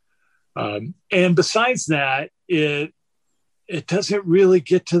evil. And besides that, it doesn't really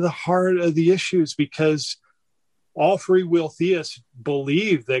get to the heart of the issues, because all free will theists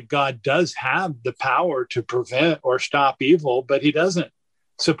believe that God does have the power to prevent or stop evil, but he doesn't,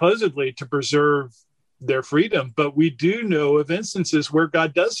 supposedly to preserve their freedom. But we do know of instances where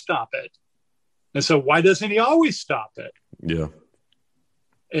God does stop it. And so why doesn't he always stop it? Yeah.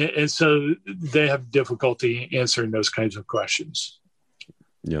 And so they have difficulty answering those kinds of questions.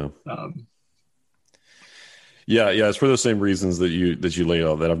 Yeah. Yeah, it's for those same reasons that you laid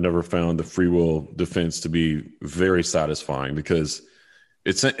out, that I've never found the free will defense to be very satisfying, because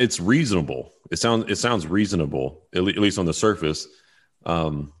it's reasonable. It sounds reasonable, at least on the surface.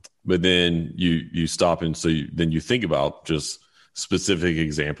 But then you stop, and then you think about just specific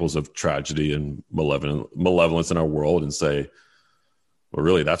examples of tragedy and malevolence in our world, and say, well,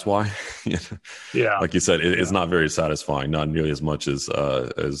 really, that's why. Yeah, like you said, it's not very satisfying, not nearly as much as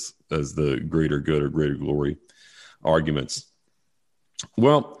the greater good or greater glory arguments.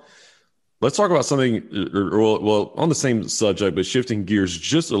 Well, let's talk about something, well, on the same subject, but shifting gears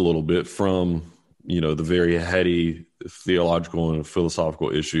just a little bit from, the very heady theological and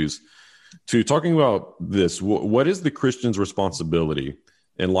philosophical issues to talking about this. What is the Christian's responsibility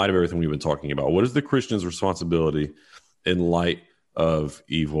in light of everything we've been talking about? What is the Christian's responsibility in light of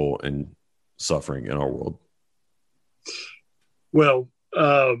evil and suffering in our world? Well,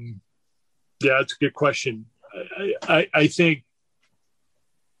 yeah, that's a good question. I think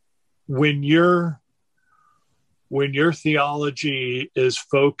when your theology is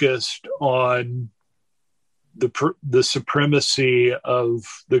focused on the supremacy of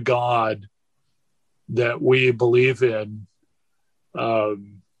the God that we believe in,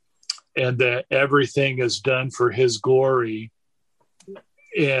 and that everything is done for His glory,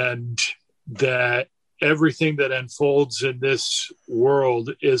 and that everything that unfolds in this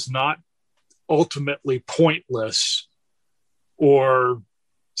world is not ultimately pointless or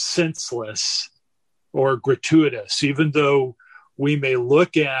senseless or gratuitous, even though we may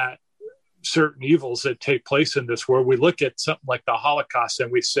look at certain evils that take place in this world. We look at something like the Holocaust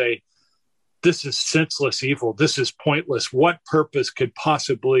and we say, this is senseless evil. This is pointless. What good purpose could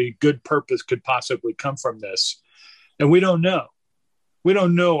possibly come from this? And we don't know. We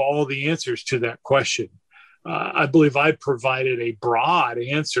don't know all the answers to that question. I believe I provided a broad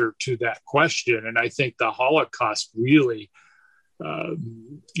answer to that question. And I think the Holocaust really,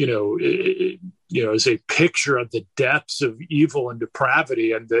 is a picture of the depths of evil and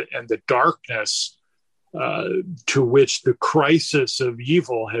depravity and the darkness to which the crisis of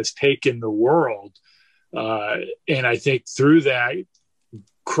evil has taken the world. And I think through that,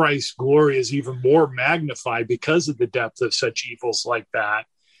 Christ's glory is even more magnified because of the depth of such evils like that,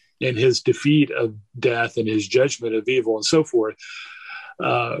 and His defeat of death and His judgment of evil and so forth.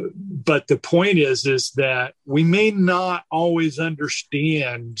 But the point is that we may not always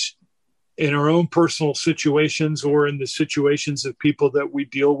understand in our own personal situations or in the situations of people that we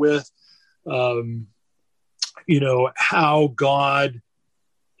deal with, how God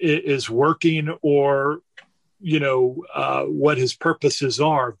is working, or, what His purposes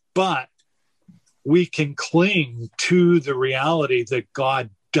are. But we can cling to the reality that God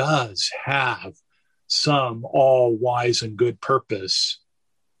does have some all wise and good purpose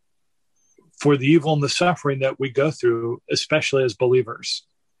for the evil and the suffering that we go through, especially as believers.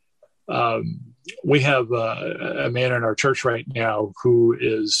 We have a man in our church right now who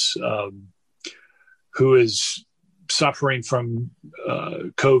is suffering from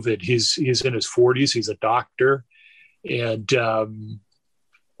COVID. He's in his 40s. He's a doctor, and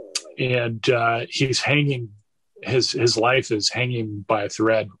he's hanging. His life is hanging by a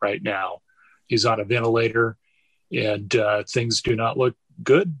thread right now. He's on a ventilator, and things do not look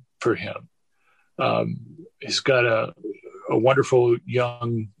good for him. He's got a wonderful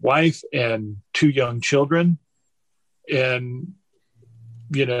young wife and 2 young children. And,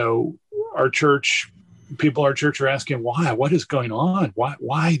 our church, people in our church are asking, why? What is going on?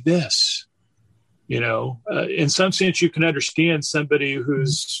 Why this? In some sense, you can understand somebody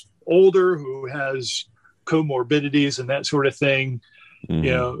who's older, who has comorbidities and that sort of thing,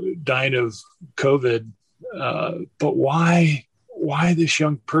 dying of COVID. But why this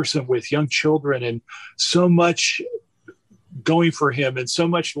young person with young children and so much going for him and so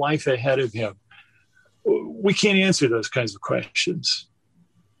much life ahead of him? We can't answer those kinds of questions.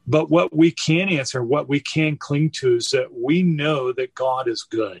 But what we can answer, what we can cling to, is that we know that God is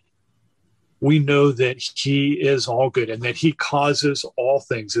good. We know that He is all good and that He causes all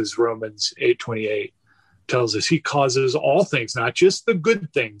things, as Romans 8:28 tells us. He causes all things, not just the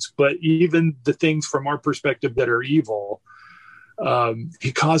good things, but even the things from our perspective that are evil.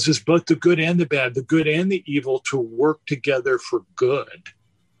 He causes both the good and the bad, the good and the evil, to work together for good,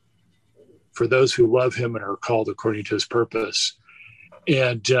 for those who love Him and are called according to His purpose.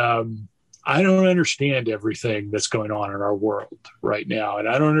 And I don't understand everything that's going on in our world right now. And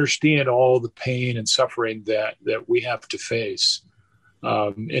I don't understand all the pain and suffering that we have to face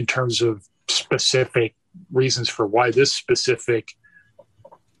in terms of specific reasons for why this specific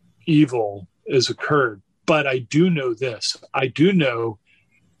evil has occurred. But I do know this. I do know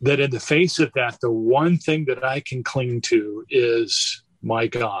that in the face of that, the one thing that I can cling to is my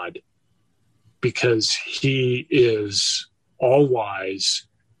God, because he is all wise,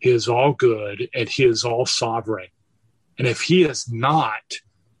 he is all good, and he is all sovereign. And if he is not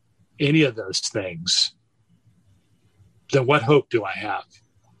any of those things, then what hope do I have?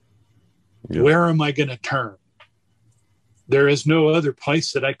 Yeah. Where am I going to turn? There is no other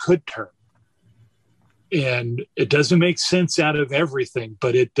place that I could turn. And it doesn't make sense out of everything,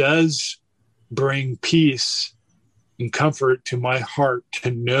 but it does bring peace and comfort to my heart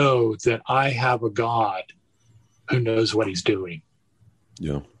to know that I have a God who knows what he's doing.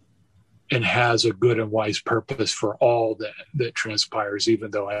 Yeah. And has a good and wise purpose for all that transpires,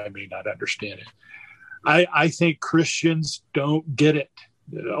 even though I may not understand it. I think Christians don't get it.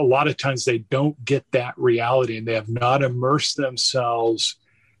 A lot of times they don't get that reality, and they have not immersed themselves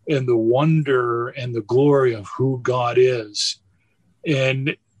in the wonder and the glory of who God is.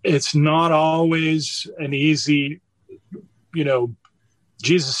 And it's not always an easy,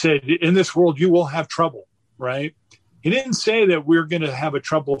 Jesus said, in this world, you will have trouble, right? He didn't say that we're going to have a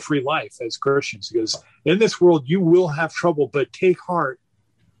trouble-free life as Christians. He goes, in this world, you will have trouble, but take heart.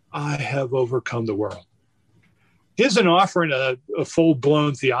 I have overcome the world. He isn't offering a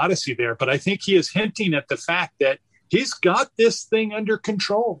full-blown theodicy there, but I think he is hinting at the fact that he's got this thing under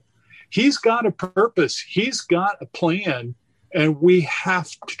control. He's got a purpose. He's got a plan, and we have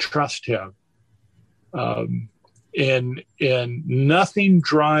to trust him. And nothing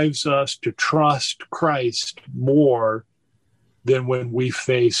drives us to trust Christ more than when we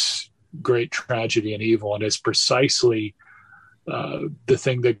face great tragedy and evil. And it's precisely the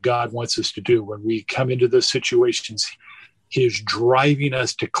thing that God wants us to do. When we come into those situations, he is driving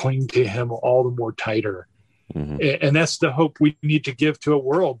us to cling to him all the more tighter. Mm-hmm. And that's the hope we need to give to a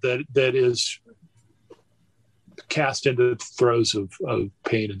world that is cast into the throes of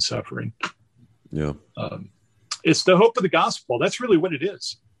pain and suffering. Yeah. It's the hope of the gospel. That's really what it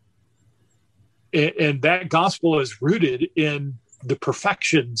is. And that gospel is rooted in the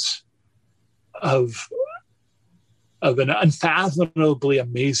perfections of an unfathomably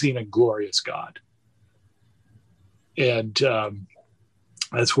amazing and glorious God. And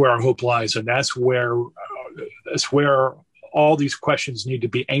that's where our hope lies. And that's where all these questions need to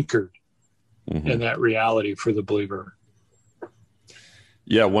be anchored in that reality for the believer.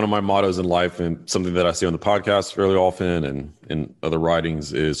 Yeah, one of my mottos in life, and something that I say on the podcast fairly often and in other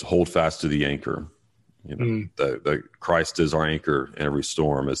writings, is hold fast to the anchor. That Christ is our anchor in every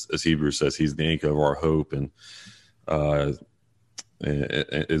storm. As Hebrews says, he's the anchor of our hope. And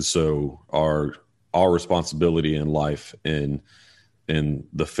so our responsibility in life in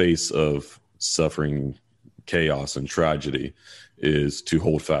the face of suffering, chaos, and tragedy is to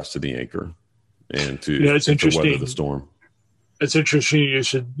hold fast to the anchor and to weather the storm. It's interesting you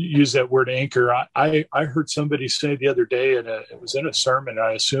should use that word anchor. I heard somebody say the other day, and it was in a sermon.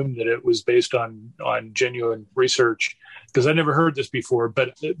 I assumed that it was based on genuine research, because I never heard this before.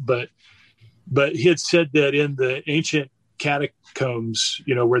 But he had said that in the ancient catacombs,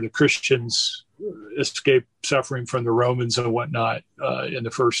 where the Christians escaped suffering from the Romans and whatnot in the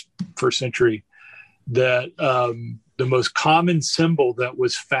first century, that the most common symbol that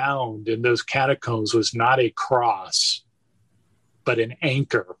was found in those catacombs was not a cross, but an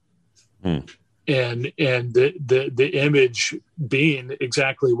anchor. And the image being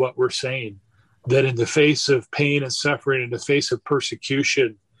exactly what we're saying, that in the face of pain and suffering, in the face of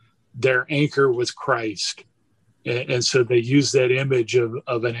persecution, their anchor was Christ. And so they use that image of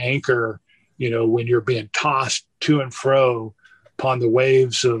an anchor, when you're being tossed to and fro upon the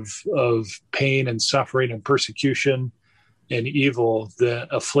waves of pain and suffering and persecution and evil that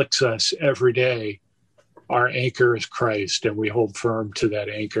afflicts us every day. Our anchor is Christ, and we hold firm to that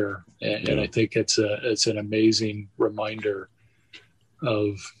anchor. And I think it's an amazing reminder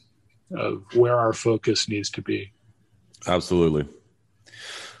of where our focus needs to be. Absolutely.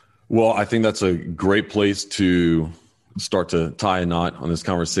 Well, I think that's a great place to start to tie a knot on this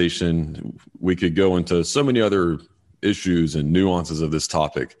conversation. We could go into so many other issues and nuances of this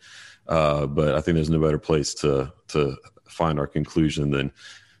topic, but I think there's no better place to find our conclusion than,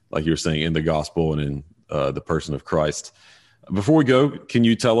 like you're saying, in the gospel and in the person of Christ. Before we go, can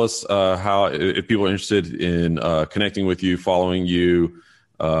you tell us how, if people are interested in connecting with you, following you,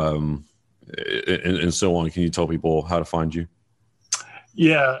 and so on, can you tell people how to find you?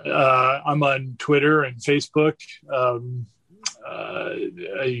 Yeah, I'm on Twitter and Facebook.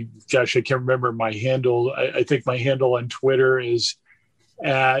 I can't remember my handle. I think my handle on Twitter is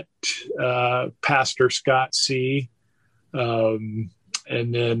at Pastor Scott C. And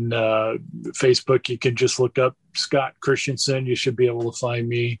then Facebook, you can just look up Scott Christensen. You should be able to find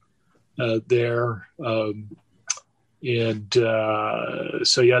me there. So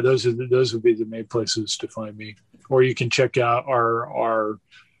yeah, those would be the main places to find me. Or you can check out our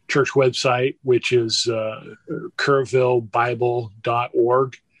church website, which is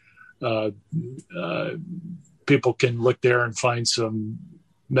kerrvillebible.org. People can look there and find some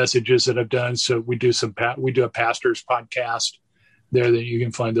messages that I've done. So we do a pastor's podcast there that you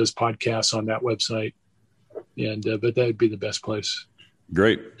can find those podcasts on that website. And but that would be the best place.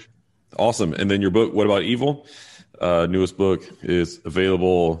 Great. Awesome. And then your book, What About Evil? Newest book is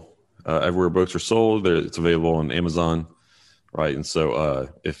available everywhere books are sold. It's available on Amazon, right? And so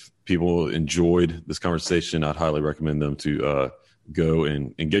if people enjoyed this conversation, I'd highly recommend them to go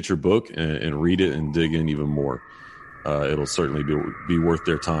and get your book and read it and dig in even more. It'll certainly be worth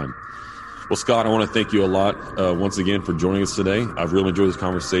their time. Well, Scott, I want to thank you a lot once again for joining us today. I've really enjoyed this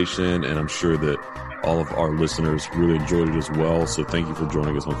conversation, and I'm sure that all of our listeners really enjoyed it as well. So thank you for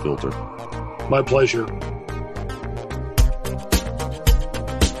joining us on Filter. My pleasure.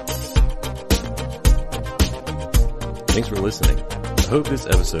 Thanks for listening. I hope this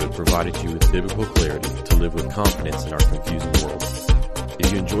episode provided you with biblical clarity to live with confidence in our confusing world.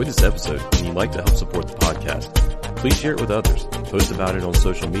 If you enjoyed this episode and you'd like to help support the podcast, please share it with others, post about it on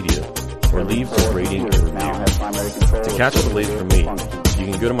social media, or leave a rating and review. To catch up the latest from me, you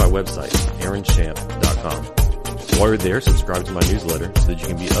can go to my website, aaronchamp.com. While you're there, subscribe to my newsletter so that you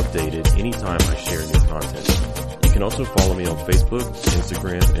can be updated anytime I share new content. You can also follow me on Facebook,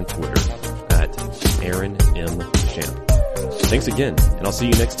 Instagram, and Twitter at Aaron M. Champ. Thanks again, and I'll see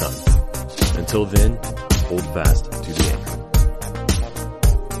you next time. Until then, hold fast to the